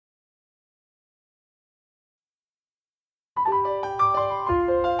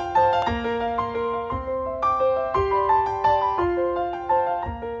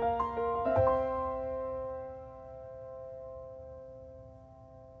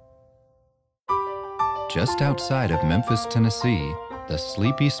Just outside of Memphis, Tennessee, the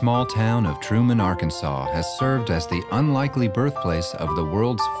sleepy small town of Truman, Arkansas has served as the unlikely birthplace of the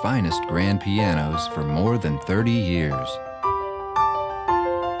world's finest grand pianos for more than 30 years.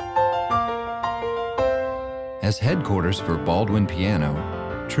 As headquarters for Baldwin Piano,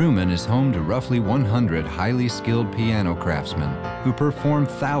 Truman is home to roughly 100 highly skilled piano craftsmen who perform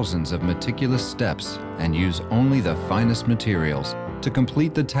thousands of meticulous steps and use only the finest materials to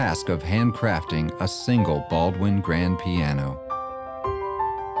complete the task of handcrafting a single Baldwin grand piano.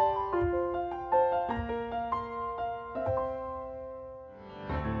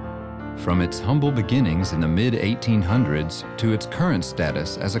 From its humble beginnings in the mid-1800s to its current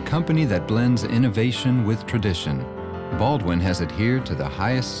status as a company that blends innovation with tradition, Baldwin has adhered to the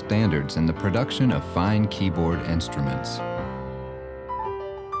highest standards in the production of fine keyboard instruments.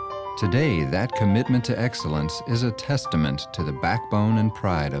 Today, that commitment to excellence is a testament to the backbone and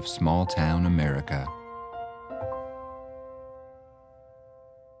pride of small-town America.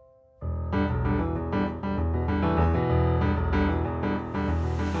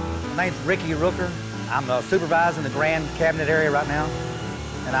 My name's Ricky Rooker. I'm supervising the grand cabinet area right now,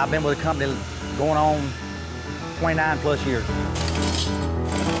 and I've been with the company going on 29 plus years.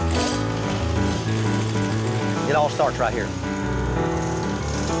 It all starts right here.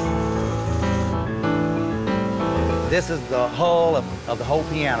 This is the hull of the whole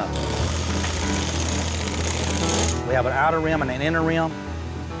piano. We have an outer rim and an inner rim,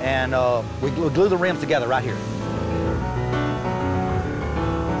 and we glue the rims together right here.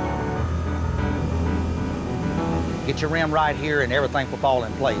 Get your rim right here and everything will fall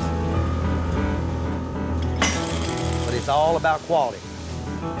in place. But it's all about quality.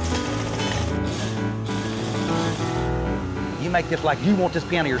 You make this like you want this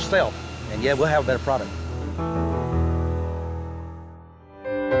piano yourself, and yeah, we'll have a better product.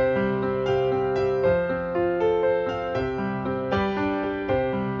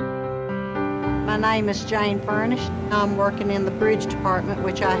 My name is Jane Furnish. I'm working in the bridge department,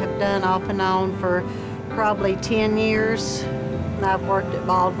 which I have done off and on for probably 10 years. I've worked at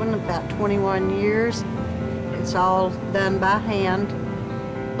Baldwin about 21 years. It's all done by hand.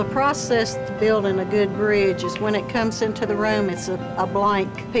 The process to building a good bridge is when it comes into the room, it's a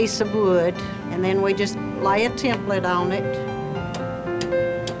blank piece of wood, and then we just lay a template on it,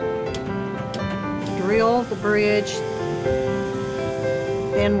 drill the bridge,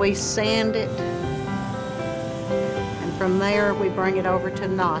 then we sand it, and from there we bring it over to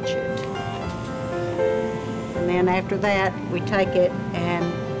notch it. And then after that, we take it and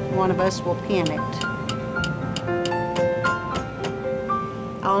one of us will pin it.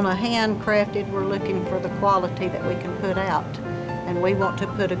 On a handcrafted, we're looking for the quality that we can put out. And we want to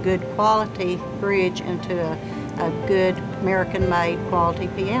put a good quality bridge into a good American-made quality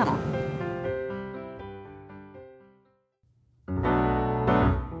piano.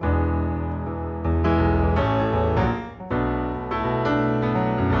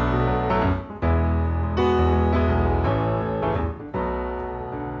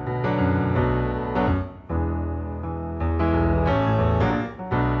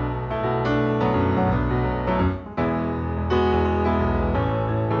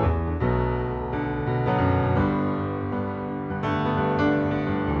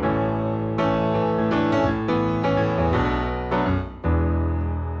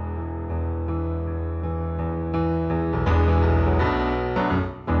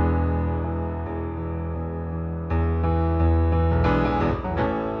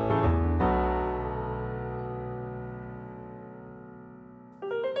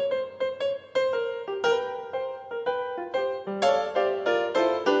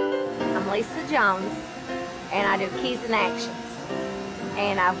 Jones, and I do keys and actions,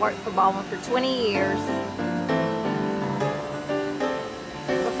 and I've worked for Baldwin for 20 years.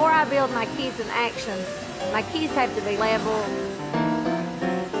 Before I build my keys and actions, my keys have to be level,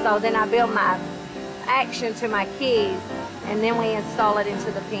 so then I build my action to my keys, and then we install it into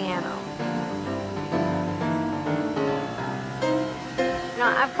the piano. You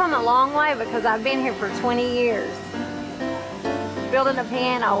know, I've come a long way because I've been here for 20 years. Building a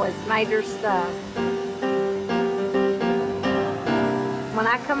piano is major stuff. When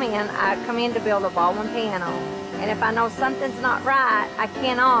I come in to build a Baldwin piano, and if I know something's not right, I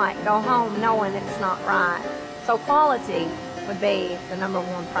cannot go home knowing it's not right. So quality would be the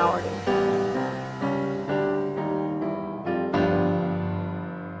 #1 priority.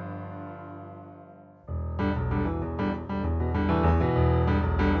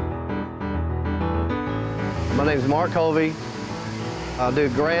 My name is Mark Colby. I do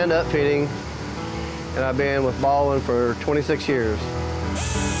grand upfitting, and I've been with Baldwin for 26 years.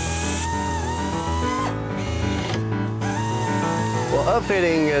 Well,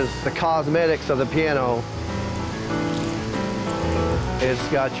 upfitting is the cosmetics of the piano. It's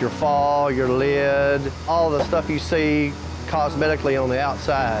got your fall, your lid, all the stuff you see cosmetically on the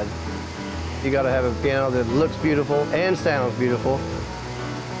outside. You got to have a piano that looks beautiful and sounds beautiful.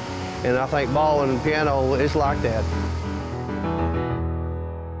 And I think Baldwin piano is like that.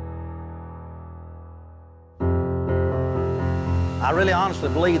 I really honestly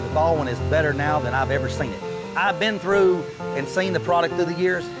believe that Baldwin is better now than I've ever seen it. I've been through and seen the product through the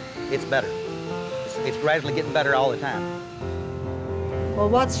years. It's better. It's gradually getting better all the time. Well,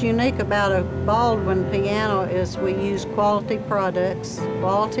 what's unique about a Baldwin piano is we use quality products,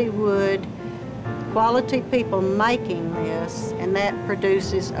 quality wood, quality people making this, and that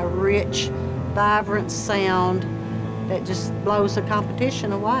produces a rich, vibrant sound that just blows the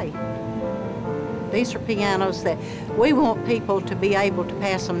competition away. These are pianos that we want people to be able to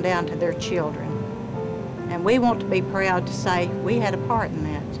pass them down to their children. And we want to be proud to say we had a part in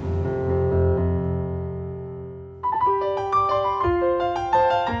that.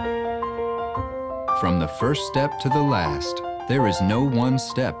 From the first step to the last, there is no one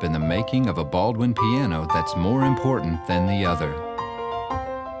step in the making of a Baldwin piano that's more important than the other.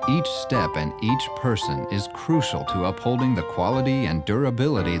 Each step and each person is crucial to upholding the quality and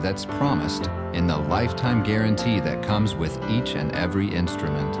durability that's promised in the lifetime guarantee that comes with each and every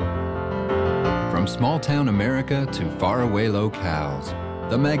instrument. From small-town America to faraway locales,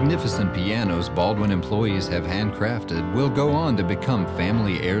 the magnificent pianos Baldwin employees have handcrafted will go on to become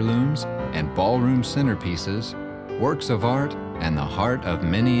family heirlooms and ballroom centerpieces, works of art, and the heart of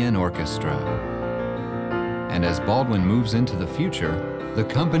many an orchestra. And as Baldwin moves into the future, the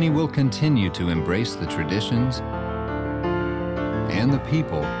company will continue to embrace the traditions and the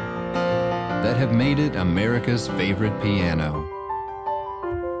people that have made it America's favorite piano.